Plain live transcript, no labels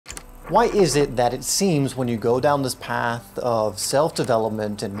Why is it that it seems when you go down this path of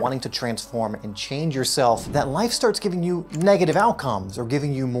self-development and wanting to transform and change yourself, that life starts giving you negative outcomes or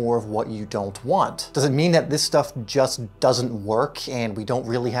giving you more of what you don't want? Does it mean that this stuff just doesn't work and we don't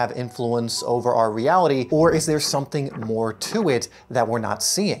really have influence over our reality, or is there something more to it that we're not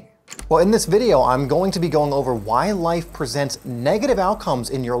seeing? Well, in this video, I'm going to be going over why life presents negative outcomes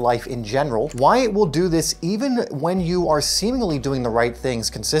in your life in general, why it will do this even when you are seemingly doing the right things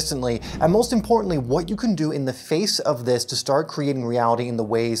consistently, and most importantly, what you can do in the face of this to start creating reality in the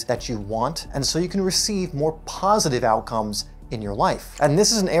ways that you want, and so you can receive more positive outcomes in your life. And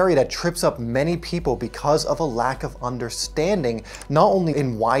this is an area that trips up many people because of a lack of understanding, not only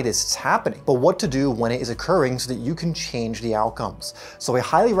in why this is happening, but what to do when it is occurring so that you can change the outcomes. So I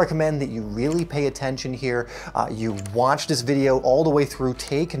highly recommend that you really pay attention here. You watch this video all the way through,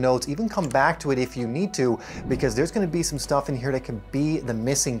 take notes, even come back to it if you need to, because there's gonna be some stuff in here that can be the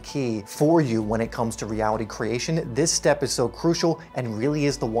missing key for you when it comes to reality creation. This step is so crucial and really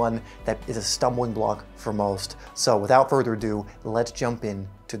is the one that is a stumbling block for most. So without further ado, let's jump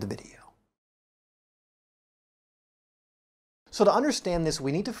into the video. So to understand this,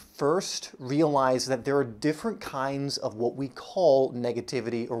 we need to first realize that there are different kinds of what we call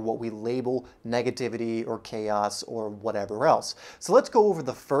negativity, or what we label negativity or chaos or whatever else. So let's go over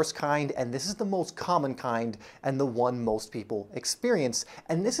the first kind, and this is the most common kind and the one most people experience.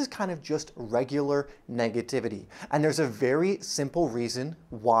 And this is kind of just regular negativity. And there's a very simple reason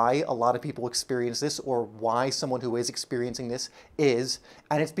why a lot of people experience this, or why someone who is experiencing this is,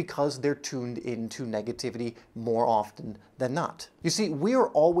 and it's because they're tuned into negativity more often than not. You see, we are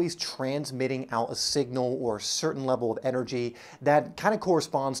always transmitting out a signal or a certain level of energy that kind of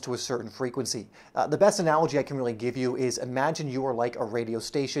corresponds to a certain frequency. The best analogy I can really give you is, imagine you are like a radio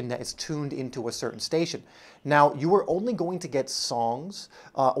station that is tuned into a certain station. Now, you are only going to get songs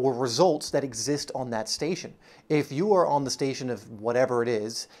or results that exist on that station. If you are on the station of whatever it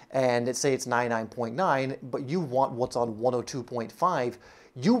is, and let's say it's 99.9, but you want what's on 102.5,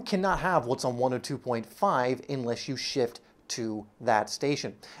 you cannot have what's on 102.5 unless you shift to that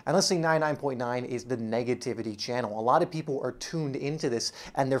station. And let's say 99.9 is the negativity channel. A lot of people are tuned into this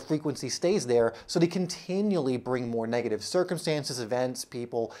and their frequency stays there, so they continually bring more negative circumstances, events,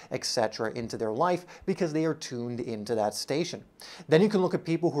 people, etc. into their life because they are tuned into that station. Then you can look at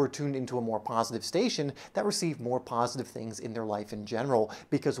people who are tuned into a more positive station that receive more positive things in their life in general,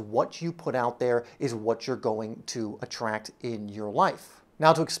 because what you put out there is what you're going to attract in your life.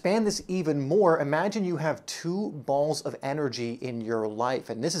 Now, to expand this even more, imagine you have two balls of energy in your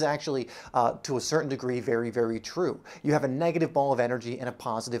life. And this is actually, to a certain degree, very, very true. You have a negative ball of energy and a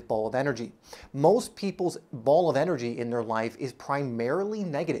positive ball of energy. Most people's ball of energy in their life is primarily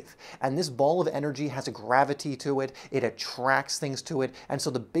negative. And this ball of energy has a gravity to it. It attracts things to it. And so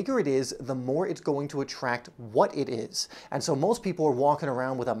the bigger it is, the more it's going to attract what it is. And so most people are walking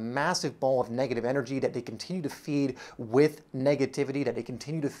around with a massive ball of negative energy that they continue to feed with negativity, that they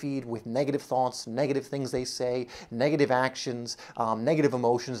continue to feed with negative thoughts, negative things they say, negative actions, negative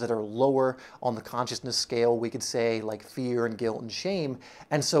emotions that are lower on the consciousness scale, we could say, like fear and guilt and shame.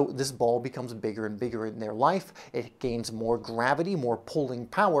 And so this ball becomes bigger and bigger in their life. It gains more gravity, more pulling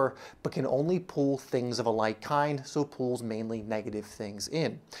power, but can only pull things of a like kind, so pulls mainly negative things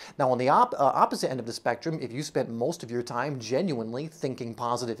in. Now, on the opposite end of the spectrum, if you spent most of your time genuinely thinking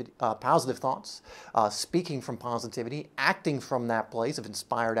positive thoughts, speaking from positivity, acting from that place of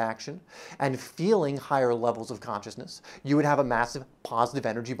inspired action, and feeling higher levels of consciousness, you would have a massive positive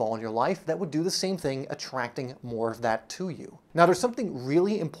energy ball in your life that would do the same thing, attracting more of that to you. Now, there's something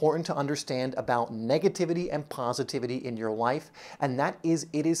really important to understand about negativity and positivity in your life, and that is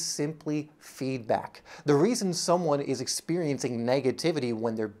it is simply feedback. The reason someone is experiencing negativity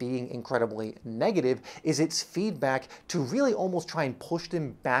when they're being incredibly negative is it's feedback to really almost try and push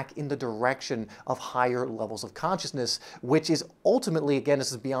them back in the direction of higher levels of consciousness, which is ultimately, again,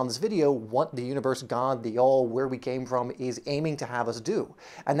 this is beyond this video, what the universe, God, the all, where we came from, is aiming to have us do.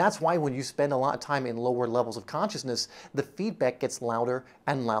 And that's why when you spend a lot of time in lower levels of consciousness, the feedback gets louder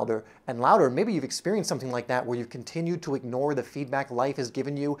and louder and louder. Maybe you've experienced something like that where you've continued to ignore the feedback life has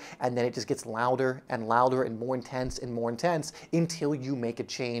given you, and then it just gets louder and louder and more intense until you make a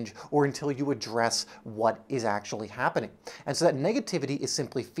change or until you address what is actually happening. And so that negativity is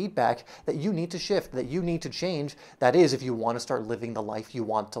simply feedback that you need to shift, that you need to change. That is, if you want to start living the life you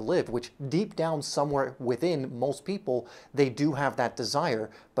want to live, which deep down somewhere within most people, they do have that desire,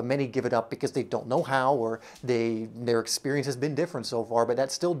 but many give it up because they don't know how, or their experience has been different so far, but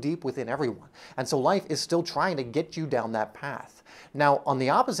that's still deep within everyone. And so life is still trying to get you down that path. Now, on the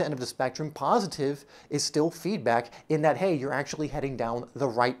opposite end of the spectrum, positive is still feedback in that, hey, you're actually heading down the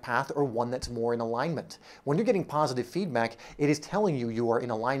right path or one that's more in alignment. When you're getting positive feedback, it is telling you you are in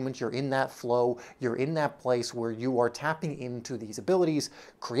alignment, you're in that flow, you're in that place where you are tapping into these abilities,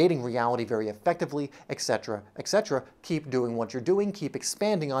 creating reality very effectively, etc., etc. Keep doing what you're doing, keep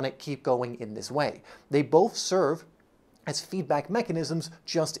expanding on it, keep going in this way. They both serve as feedback mechanisms,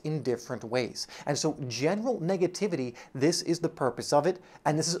 just in different ways. And so general negativity, this is the purpose of it,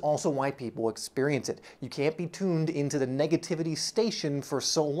 and this is also why people experience it. You can't be tuned into the negativity station for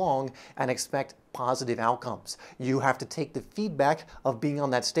so long and expect positive outcomes. You have to take the feedback of being on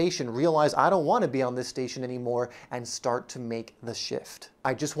that station, realize I don't want to be on this station anymore, and start to make the shift.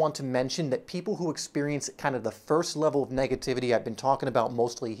 I just want to mention that people who experience kind of the first level of negativity I've been talking about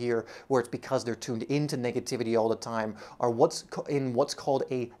mostly here, where it's because they're tuned into negativity all the time, are what's called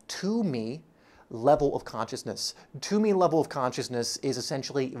a to-me level of consciousness. To-me level of consciousness is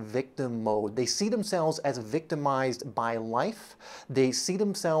essentially victim mode. They see themselves as victimized by life. They see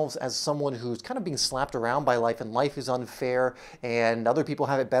themselves as someone who's kind of being slapped around by life, and life is unfair and other people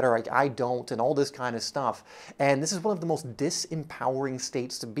have it better, like I don't, and all this kind of stuff. And this is one of the most disempowering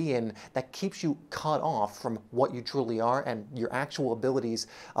states to be in that keeps you cut off from what you truly are and your actual abilities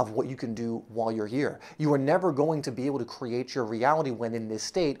of what you can do while you're here. You are never going to be able to create your reality when in this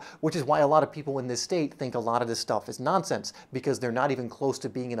state, which is why a lot of people in this state think a lot of this stuff is nonsense, because they're not even close to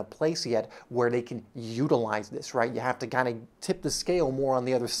being in a place yet where they can utilize this, right? You have to kind of tip the scale more on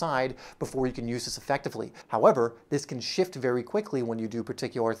the other side before you can use this effectively. However, this can shift very quickly when you do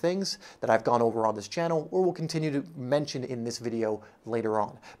particular things that I've gone over on this channel or will continue to mention in this video later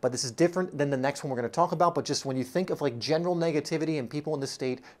on. But this is different than the next one we're going to talk about, but just when you think of like general negativity and people in this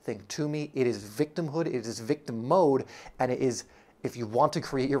state, think to me, it is victimhood, it is victim mode, and it is if you want to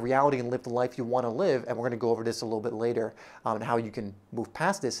create your reality and live the life you want to live, and we're going to go over this a little bit later, and how you can move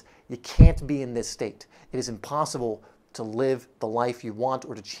past this, you can't be in this state. It is impossible to live the life you want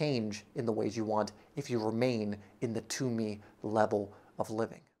or to change in the ways you want if you remain in the to-me level of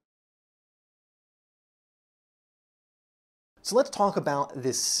living. So let's talk about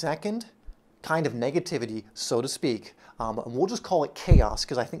this second kind of negativity, so to speak, and we'll just call it chaos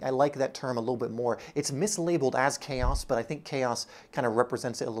because I think I like that term a little bit more. It's mislabeled as chaos, but I think chaos kind of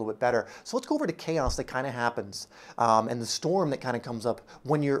represents it a little bit better. So let's go over to chaos that kind of happens, and the storm that kind of comes up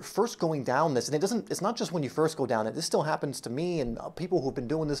when you're first going down this. And it's not just when you first go down it. This still happens to me and people who've been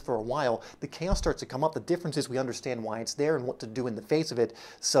doing this for a while. The chaos starts to come up. The difference is we understand why it's there and what to do in the face of it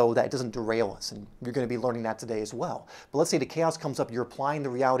so that it doesn't derail us. And you're going to be learning that today as well. But let's say the chaos comes up. You're applying the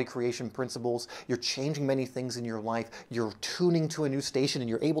reality creation principles. You're changing many things in your life. You're tuning to a new station and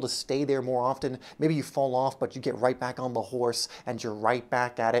you're able to stay there more often. Maybe you fall off, but you get right back on the horse and you're right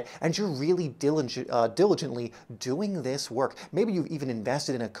back at it. And you're really diligently doing this work. Maybe you've even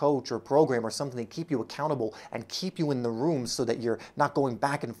invested in a coach or program or something to keep you accountable and keep you in the room so that you're not going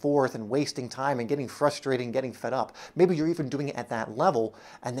back and forth and wasting time and getting frustrated and getting fed up. Maybe you're even doing it at that level,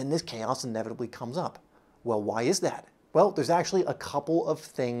 and then this chaos inevitably comes up. Well, why is that? Well, there's actually a couple of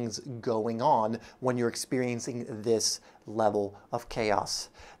things going on when you're experiencing this level of chaos.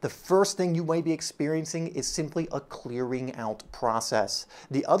 The first thing you may be experiencing is simply a clearing out process.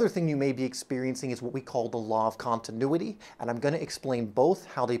 The other thing you may be experiencing is what we call the law of continuity, and I'm going to explain both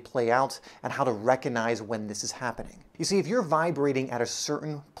how they play out and how to recognize when this is happening. You see, if you're vibrating at a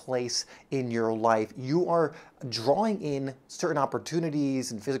certain place in your life, you are drawing in certain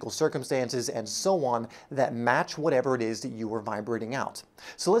opportunities and physical circumstances and so on that match whatever it is that you are vibrating out.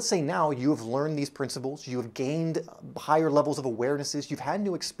 So let's say now you have learned these principles, you have gained higher levels of awarenesses, you've had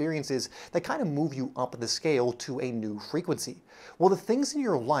new experiences that kind of move you up the scale to a new frequency. Well, the things in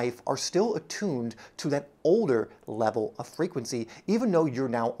your life are still attuned to that older level of frequency, even though you're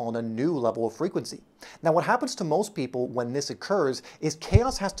now on a new level of frequency. Now, what happens to most people when this occurs is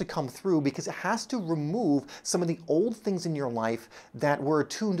chaos has to come through because it has to remove some of the old things in your life that were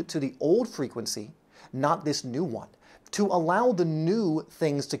attuned to the old frequency, not this new one, to allow the new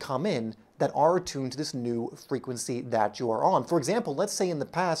things to come in that are attuned to this new frequency that you are on. For example, let's say in the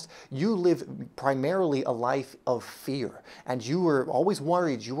past you lived primarily a life of fear and you were always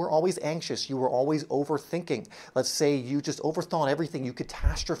worried, you were always anxious, you were always overthinking. Let's say you just overthought everything, you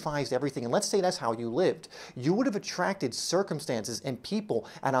catastrophized everything, and let's say that's how you lived. You would have attracted circumstances and people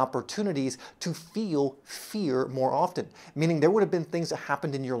and opportunities to feel fear more often, meaning there would have been things that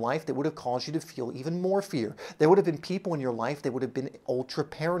happened in your life that would have caused you to feel even more fear. There would have been people in your life that would have been ultra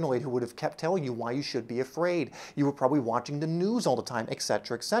paranoid who would have kept kept telling you why you should be afraid. You were probably watching the news all the time,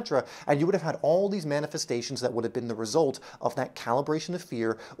 etc., etc. And you would have had all these manifestations that would have been the result of that calibration of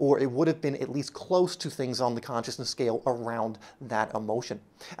fear, or it would have been at least close to things on the consciousness scale around that emotion.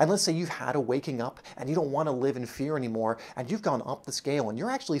 And let's say you've had a waking up and you don't want to live in fear anymore, and you've gone up the scale and you're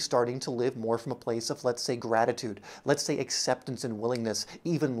actually starting to live more from a place of, let's say, gratitude, let's say acceptance and willingness,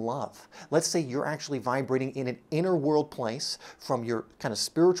 even love. Let's say you're actually vibrating in an inner world place from your kind of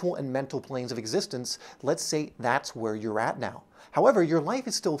spiritual and mental planes of existence. Let's say that's where you're at now. However, your life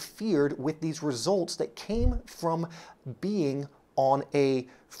is still feared with these results that came from being on a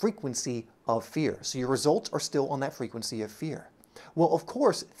frequency of fear. So your results are still on that frequency of fear. Well, of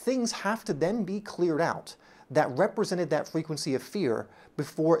course, things have to then be cleared out that represented that frequency of fear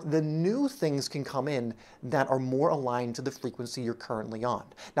before the new things can come in that are more aligned to the frequency you're currently on.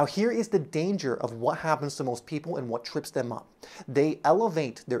 Now, here is the danger of what happens to most people and what trips them up. They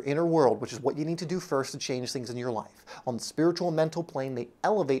elevate their inner world, which is what you need to do first to change things in your life. On the spiritual and mental plane, they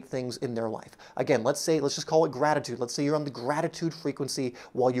elevate things in their life. Again, let's just call it gratitude. Let's say you're on the gratitude frequency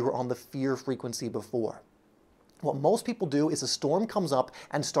while you were on the fear frequency before. What most people do is a storm comes up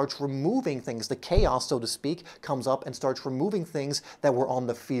and starts removing things. The chaos, so to speak, comes up and starts removing things that were on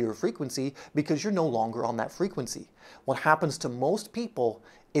the fear frequency because you're no longer on that frequency. What happens to most people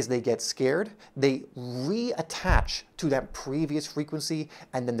is they get scared, they reattach to that previous frequency,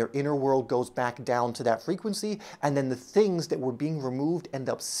 and then their inner world goes back down to that frequency, and then the things that were being removed end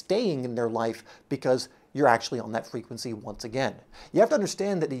up staying in their life because you're actually on that frequency once again. You have to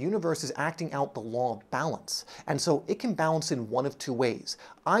understand that the universe is acting out the law of balance, and so it can balance in one of two ways.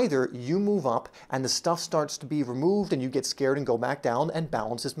 Either you move up and the stuff starts to be removed and you get scared and go back down and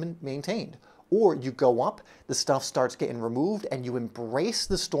balance is maintained. Or you go up, the stuff starts getting removed, and you embrace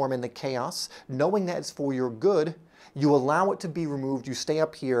the storm and the chaos, knowing that it's for your good. You allow it to be removed, you stay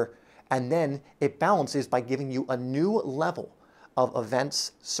up here, and then it balances by giving you a new level of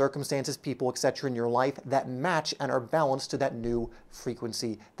events, circumstances, people, etc. in your life that match and are balanced to that new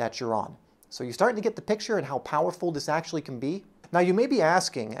frequency that you're on. So you're starting to get the picture and how powerful this actually can be? Now you may be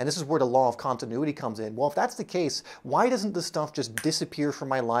asking, and this is where the law of continuity comes in, well, if that's the case, why doesn't this stuff just disappear from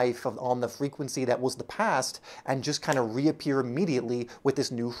my life on the frequency that was the past and just kind of reappear immediately with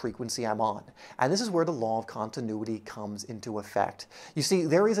this new frequency I'm on? And this is where the law of continuity comes into effect. You see,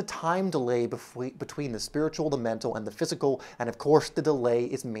 there is a time delay between the spiritual, the mental, and the physical, and of course the delay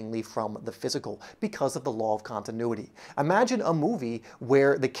is mainly from the physical because of the law of continuity. Imagine a movie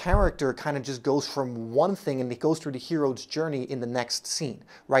where the character kind of just goes from one thing and it goes through the hero's journey in the next scene,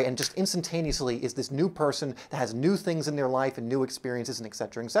 right? And just instantaneously is this new person that has new things in their life and new experiences and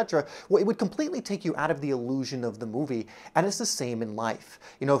etc., etc. Well, it would completely take you out of the illusion of the movie, and it's the same in life.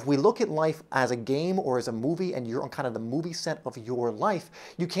 You know, if we look at life as a game or as a movie and you're on kind of the movie set of your life,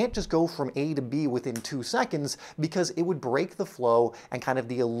 you can't just go from A to B within 2 seconds because it would break the flow and kind of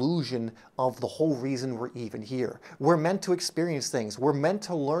the illusion of the whole reason we're even here. We're meant to experience things. We're meant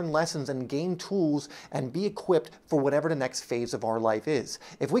to learn lessons and gain tools and be equipped for whatever the next phase of our life is.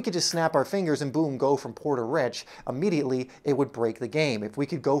 If we could just snap our fingers and boom, go from poor to rich, immediately it would break the game. If we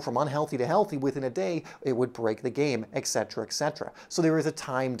could go from unhealthy to healthy within a day, it would break the game, etc., etc. So there is a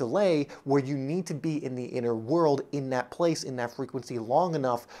time delay where you need to be in the inner world, in that place, in that frequency long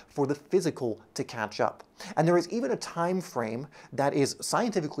enough for the physical to catch up. And there is even a time frame that is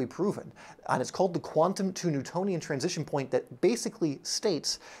scientifically proven, and it's called the quantum to Newtonian transition point, that basically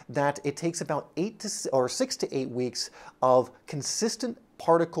states that it takes about 6 to 8 weeks of consistent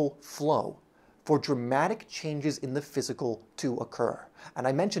particle flow for dramatic changes in the physical to occur. And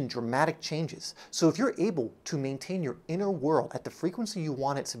I mentioned dramatic changes. So if you're able to maintain your inner world at the frequency you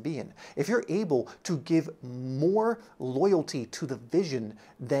want it to be in, if you're able to give more loyalty to the vision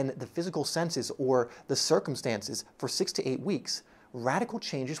than the physical senses or the circumstances for 6 to 8 weeks, radical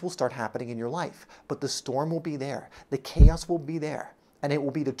changes will start happening in your life. But the storm will be there, the chaos will be there, and it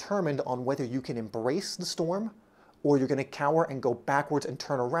will be determined on whether you can embrace the storm or you're going to cower and go backwards and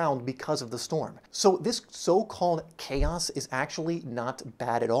turn around because of the storm. So this so-called chaos is actually not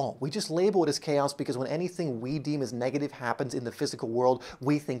bad at all. We just label it as chaos because when anything we deem as negative happens in the physical world,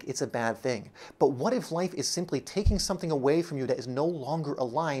 we think it's a bad thing. But what if life is simply taking something away from you that is no longer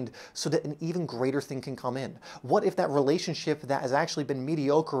aligned so that an even greater thing can come in? What if that relationship that has actually been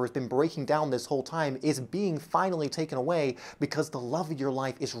mediocre or has been breaking down this whole time is being finally taken away because the love of your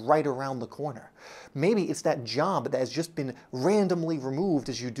life is right around the corner? Maybe it's that job that has just been randomly removed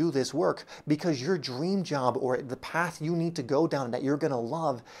as you do this work, because your dream job or the path you need to go down that you're going to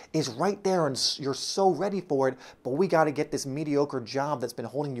love is right there and you're so ready for it, but we got to get this mediocre job that's been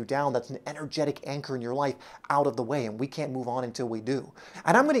holding you down, that's an energetic anchor in your life, out of the way, and we can't move on until we do.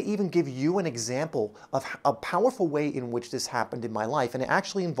 And I'm going to even give you an example of a powerful way in which this happened in my life, and it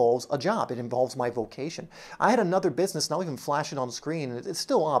actually involves a job. It involves my vocation. I had another business, and I'll even flash it on screen. It's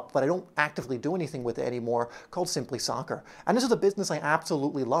still up, but I don't actively do anything with it anymore, called Simply Soccer. And this is a business I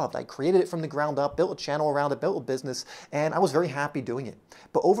absolutely loved. I created it from the ground up, built a channel around it, built a business, and I was very happy doing it.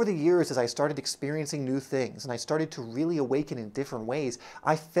 But over the years, as I started experiencing new things, and I started to really awaken in different ways,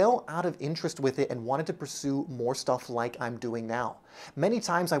 I fell out of interest with it and wanted to pursue more stuff like I'm doing now. Many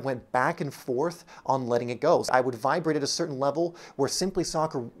times I went back and forth on letting it go. I would vibrate at a certain level where Simply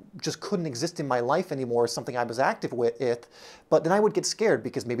Soccer just couldn't exist in my life anymore as something I was active with, but then I would get scared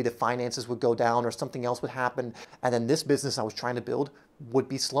because maybe the finances would go down or something else would happen, and then this business I was trying to build would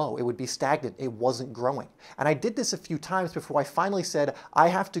be slow, it would be stagnant, it wasn't growing. And I did this a few times before I finally said, I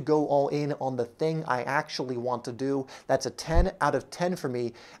have to go all in on the thing I actually want to do. That's a 10 out of 10 for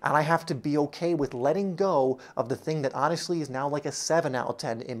me, and I have to be okay with letting go of the thing that honestly is now like a 7 out of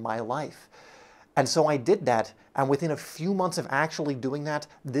 10 in my life. And so I did that, and within a few months of actually doing that,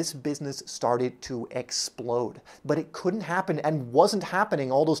 this business started to explode. But it couldn't happen and wasn't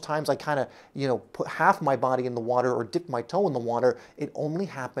happening all those times I kind of, put half my body in the water or dipped my toe in the water. It only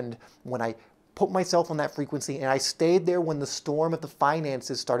happened when I put myself on that frequency, and I stayed there when the storm of the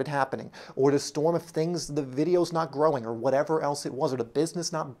finances started happening, or the storm of things, the video's not growing, or whatever else it was, or the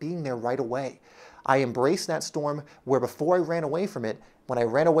business not being there right away. I embraced that storm where before I ran away from it, when I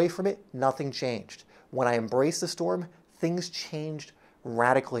ran away from it, nothing changed. When I embraced the storm, things changed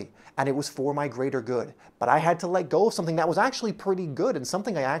radically, and it was for my greater good. But I had to let go of something that was actually pretty good and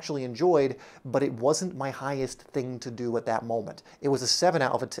something I actually enjoyed, but it wasn't my highest thing to do at that moment. It was a 7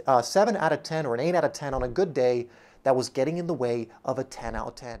 out of 10 or an 8 out of 10 on a good day that was getting in the way of a 10 out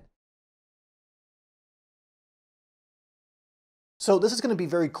of 10. So this is going to be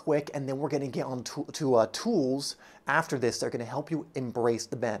very quick, and then we're going to get on to tools after this that are going to help you embrace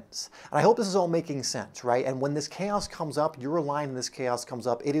the bends. And I hope this is all making sense, right? And when this chaos comes up, you're aligned and this chaos comes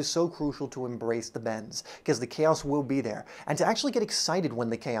up, it is so crucial to embrace the bends, because the chaos will be there. And to actually get excited when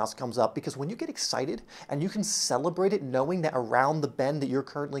the chaos comes up, because when you get excited and you can celebrate it knowing that around the bend that you're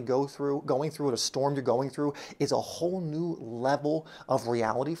currently going through, or the storm you're going through, is a whole new level of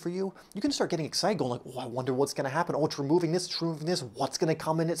reality for you, you can start getting excited, going like, oh, I wonder what's going to happen. Oh, it's removing this, it's removing this. What's going to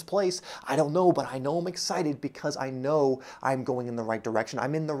come in its place? I don't know, but I know I'm excited because I know I'm going in the right direction.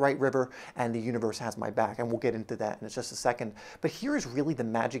 I'm in the right river, and the universe has my back. And we'll get into that in just a second. But here is really the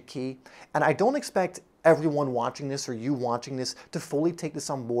magic key. And I don't expect everyone watching this or you watching this to fully take this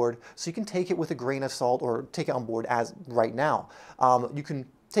on board. So you can take it with a grain of salt, or take it on board as right now. You can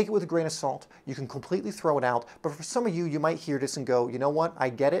take it with a grain of salt. You can completely throw it out. But for some of you, you might hear this and go, you know what? I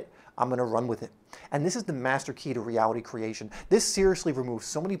get it. I'm going to run with it. And this is the master key to reality creation. This seriously removes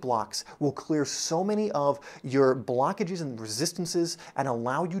so many blocks, will clear so many of your blockages and resistances, and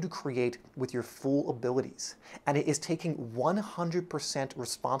allow you to create with your full abilities. And it is taking 100%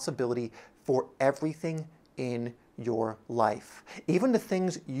 responsibility for everything in your life. Even the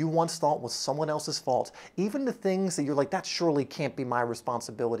things you once thought was someone else's fault, even the things that you're like, that surely can't be my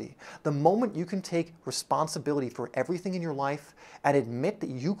responsibility. The moment you can take responsibility for everything in your life and admit that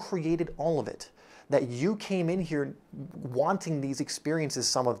you created all of it, that you came in here wanting these experiences,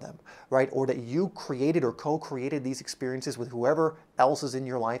 some of them, right? Or that you created or co-created these experiences with whoever else is in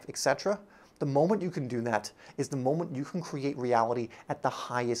your life, etc. The moment you can do that is the moment you can create reality at the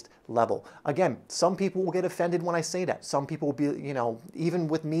highest level. Again, some people will get offended when I say that. Some people will be, even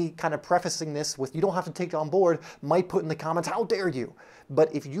with me kind of prefacing this with, you don't have to take it on board, might put in the comments, how dare you?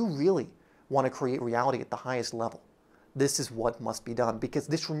 But if you really want to create reality at the highest level, this is what must be done, because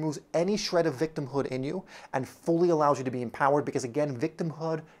this removes any shred of victimhood in you and fully allows you to be empowered, because again,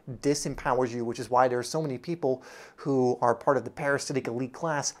 victimhood disempowers you, which is why there are so many people who are part of the parasitic elite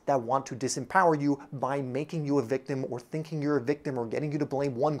class that want to disempower you by making you a victim, or thinking you're a victim, or getting you to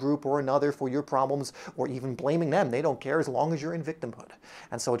blame one group or another for your problems, or even blaming them. They don't care as long as you're in victimhood.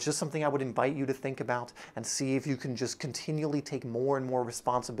 And so it's just something I would invite you to think about and see if you can just continually take more and more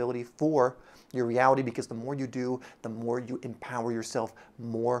responsibility for your reality, because the more you do, the more you empower yourself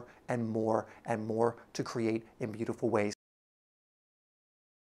more and more and more to create in beautiful ways.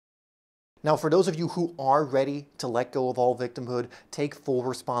 Now, for those of you who are ready to let go of all victimhood, take full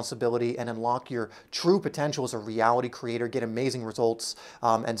responsibility, and unlock your true potential as a reality creator, get amazing results,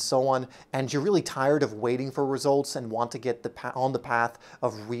 and so on, and you're really tired of waiting for results and want to get on the path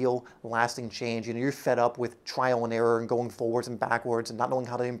of real, lasting change, you're fed up with trial and error and going forwards and backwards and not knowing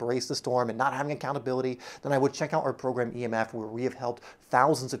how to embrace the storm and not having accountability, then I would check out our program EMF, where we have helped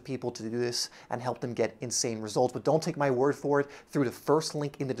thousands of people to do this and help them get insane results. But don't take my word for it. Through the first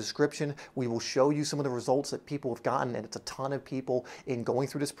link in the description, we will show you some of the results that people have gotten, and it's a ton of people in going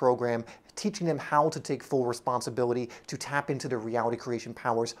through this program, teaching them how to take full responsibility, to tap into their reality creation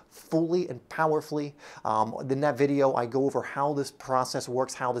powers fully and powerfully. In that video, I go over how this process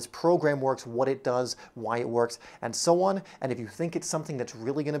works, how this program works, what it does, why it works, and so on. And if you think it's something that's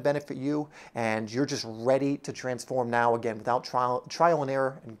really going to benefit you and you're just ready to transform now, again, without trial and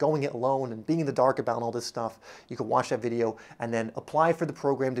error and going it alone and being in the dark about all this stuff, you can watch that video and then apply for the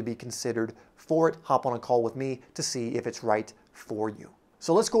program to be considered for it. Hop on a call with me to see if it's right for you.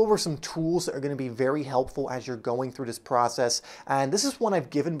 So let's go over some tools that are going to be very helpful as you're going through this process. And this is one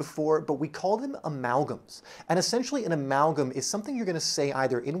I've given before, but we call them amalgams. And essentially an amalgam is something you're going to say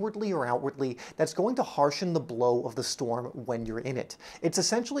either inwardly or outwardly that's going to harshen the blow of the storm when you're in it. It's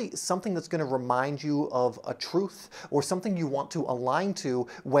essentially something that's going to remind you of a truth or something you want to align to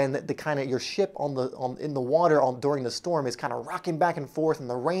when the kind of your ship in the water during the storm is kind of rocking back and forth and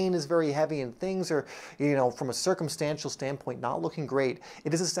the rain is very heavy and things are, from a circumstantial standpoint, not looking great.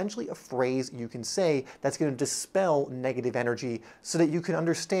 It is essentially a phrase you can say that's going to dispel negative energy so that you can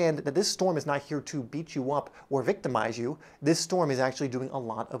understand that this storm is not here to beat you up or victimize you. This storm is actually doing a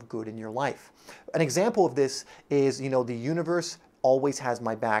lot of good in your life. An example of this is, the universe always has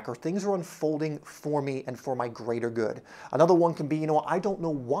my back, or things are unfolding for me and for my greater good. Another one can be, I don't know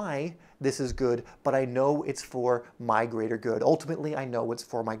why this is good, but I know it's for my greater good. Ultimately, I know it's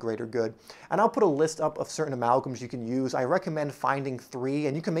for my greater good. And I'll put a list up of certain amalgams you can use. I recommend finding 3,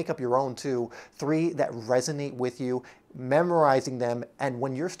 and you can make up your own too, 3 that resonate with you, memorizing them, and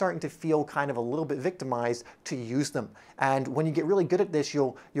when you're starting to feel kind of a little bit victimized, to use them. And when you get really good at this,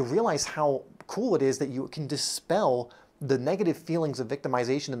 you'll realize how cool it is that you can dispel the negative feelings of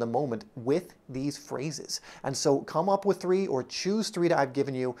victimization in the moment with these phrases. And so come up with 3 or choose 3 that I've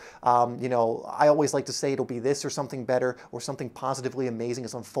given you. I always like to say it'll be this or something better or something positively amazing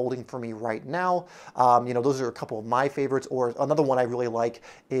is unfolding for me right now. Those are a couple of my favorites. Or another one I really like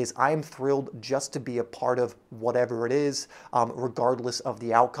is I'm thrilled just to be a part of whatever it is, regardless of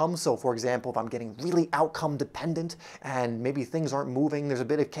the outcome. So for example, if I'm getting really outcome dependent and maybe things aren't moving, there's a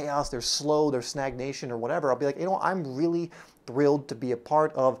bit of chaos, there's slow, there's stagnation or whatever, I'll be like, I'm really thrilled to be a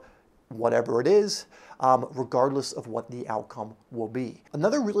part of whatever it is, regardless of what the outcome will be.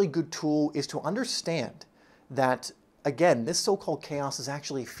 Another really good tool is to understand that, again, this so-called chaos is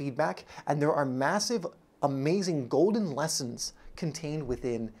actually feedback, and there are massive, amazing golden lessons contained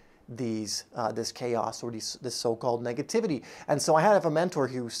within this chaos or this so-called negativity. And so I have a mentor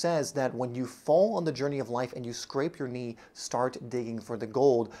who says that when you fall on the journey of life and you scrape your knee, start digging for the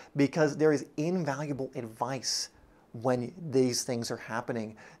gold, because there is invaluable advice when these things are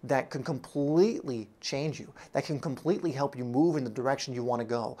happening that can completely change you, that can completely help you move in the direction you want to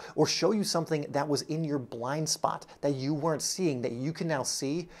go, or show you something that was in your blind spot that you weren't seeing, that you can now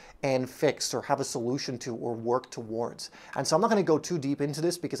see and fix or have a solution to or work towards. And so I'm not going to go too deep into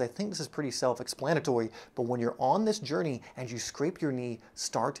this because I think this is pretty self-explanatory, but when you're on this journey and you scrape your knee,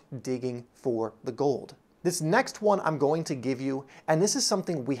 start digging for the gold. This next one I'm going to give you, and this is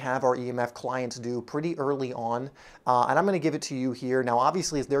something we have our EMF clients do pretty early on, and I'm going to give it to you here. Now,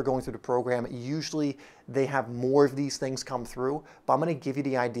 obviously, as they're going through the program, usually they have more of these things come through, but I'm going to give you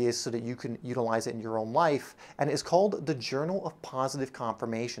the ideas so that you can utilize it in your own life, and it's called the Journal of Positive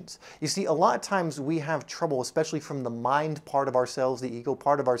Confirmations. You see, a lot of times we have trouble, especially from the mind part of ourselves, the ego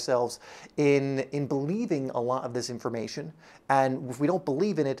part of ourselves, in believing a lot of this information, and if we don't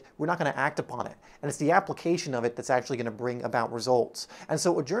believe in it, we're not going to act upon it, and it's the application of it that's actually going to bring about results. And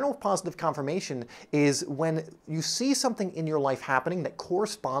so a Journal of Positive Confirmation is when you see something in your life happening that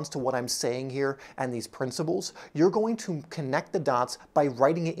corresponds to what I'm saying here and these principles, you're going to connect the dots by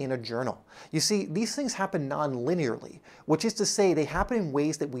writing it in a journal. You see, these things happen non-linearly, which is to say they happen in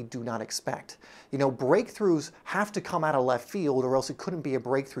ways that we do not expect. Breakthroughs have to come out of left field or else it couldn't be a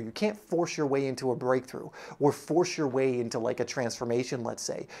breakthrough. You can't force your way into a breakthrough or force your way into like a transformation, let's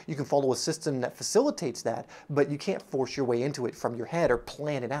say. You can follow a system that facilitates that, but you can't force your way into it from your head or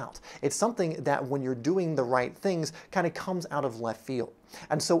plan it out. It's something that when you're doing the right things kind of comes out of left field.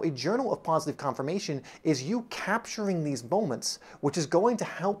 And so a Journal of Positive Confirmation is you capturing these moments, which is going to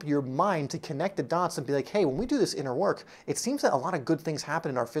help your mind to connect the dots and be like, hey, when we do this inner work, it seems that a lot of good things happen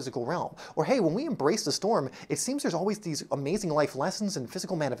in our physical realm. Or hey, when we embrace the storm, it seems there's always these amazing life lessons and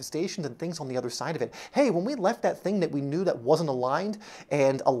physical manifestations and things on the other side of it. Hey, when we left that thing that we knew that wasn't aligned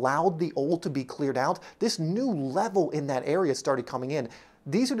and allowed the old to be cleared out, this new level in that area started coming in.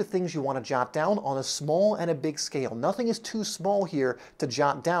 These are the things you want to jot down on a small and a big scale. Nothing is too small here to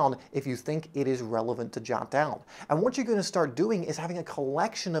jot down if you think it is relevant to jot down. And what you're going to start doing is having a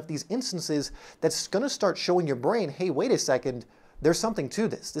collection of these instances that's going to start showing your brain, hey, wait a second, there's something to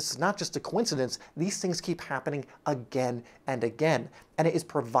this. This is not just a coincidence. These things keep happening again and again. And it is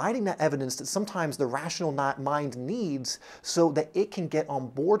providing that evidence that sometimes the rational mind needs so that it can get on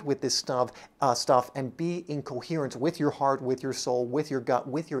board with this stuff and be in coherence with your heart, with your soul, with your gut,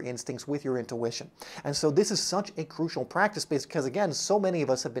 with your instincts, with your intuition. And so this is such a crucial practice because, again, so many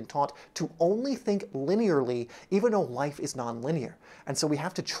of us have been taught to only think linearly, even though life is nonlinear. And so we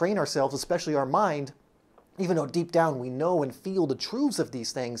have to train ourselves, especially our mind. Even though deep down we know and feel the truths of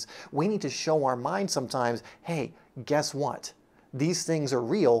these things, we need to show our mind sometimes, hey, guess what? These things are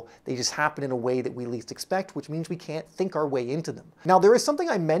real, they just happen in a way that we least expect, which means we can't think our way into them. Now, there is something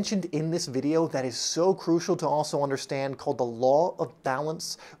I mentioned in this video that is so crucial to also understand called the law of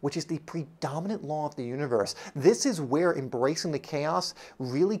balance, which is the predominant law of the universe. This is where embracing the chaos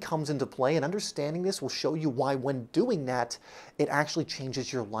really comes into play, and understanding this will show you why when doing that, it actually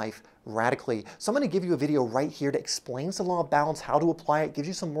changes your life radically. So I'm going to give you a video right here that explains the law of balance, how to apply it, gives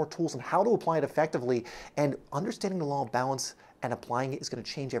you some more tools on how to apply it effectively, and understanding the law of balance and applying it is going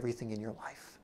to change everything in your life.